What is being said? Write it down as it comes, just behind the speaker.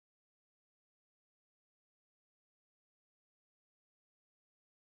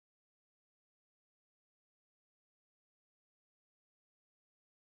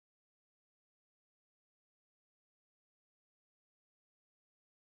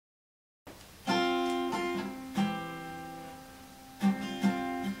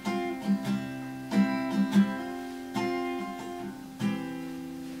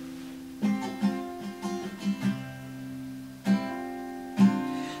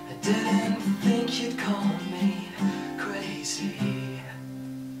Didn't think you'd call me crazy.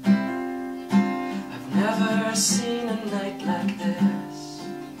 I've never seen a night like this.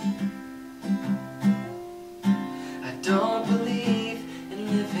 I don't believe in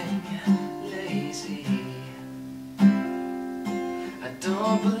living lazy. I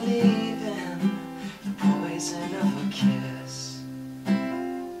don't believe in the poison of a kiss.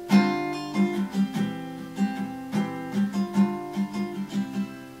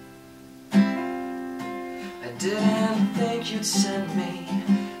 Didn't think you'd send me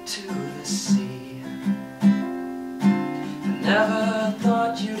to the sea. I never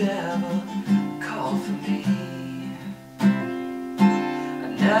thought you'd ever call for me. I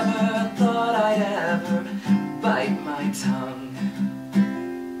never thought I'd ever bite my tongue.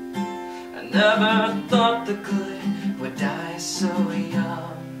 I never thought the good would die so young.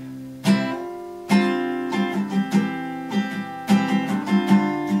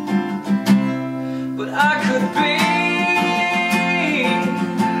 I could be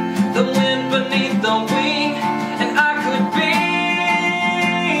the wind beneath the wing, and I could be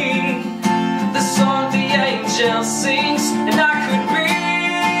the song the angel sings, and I could be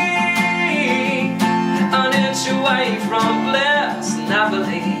an inch away from bliss, and I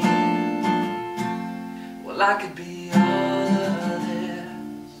believe, well, I could be all of this.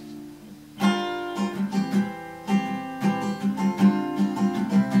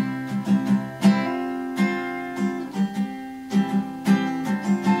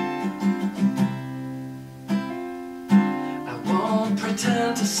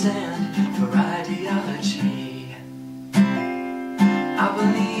 Pretend to stand for ideology. I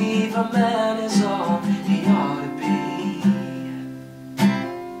believe a man is all he ought to be,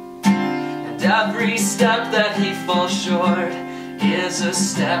 and every step that he falls short is a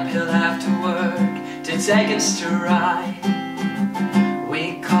step he'll have to work to take in stride.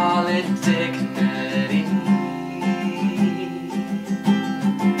 We call it dignity.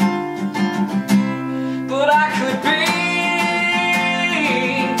 But I could be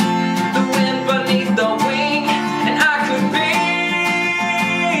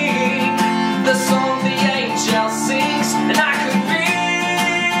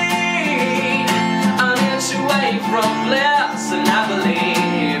from bliss, and I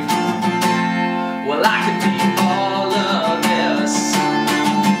believe, well, I could be all of this.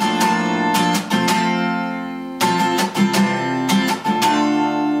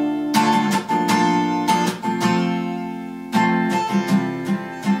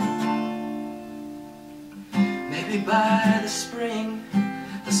 Maybe by the spring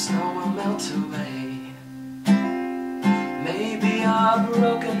the snow will melt away. Maybe our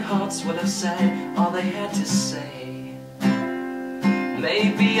broken hearts will have said all they had to say.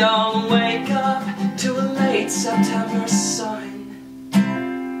 Maybe I'll wake up to a late September sun.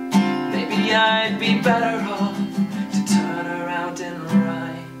 Maybe I'd be better off to turn around and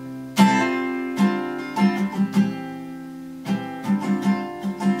run.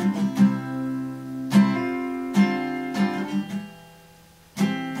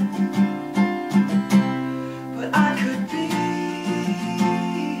 But I could be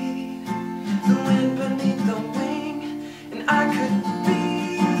the wind beneath the wing, and I could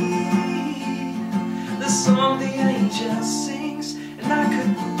the song the angel sings, and I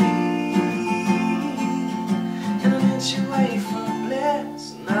could be an inch away from bliss,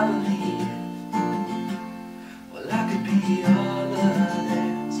 and I believe, well, I could be all of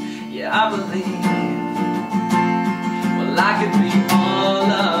this. Yeah, I believe, well, I could be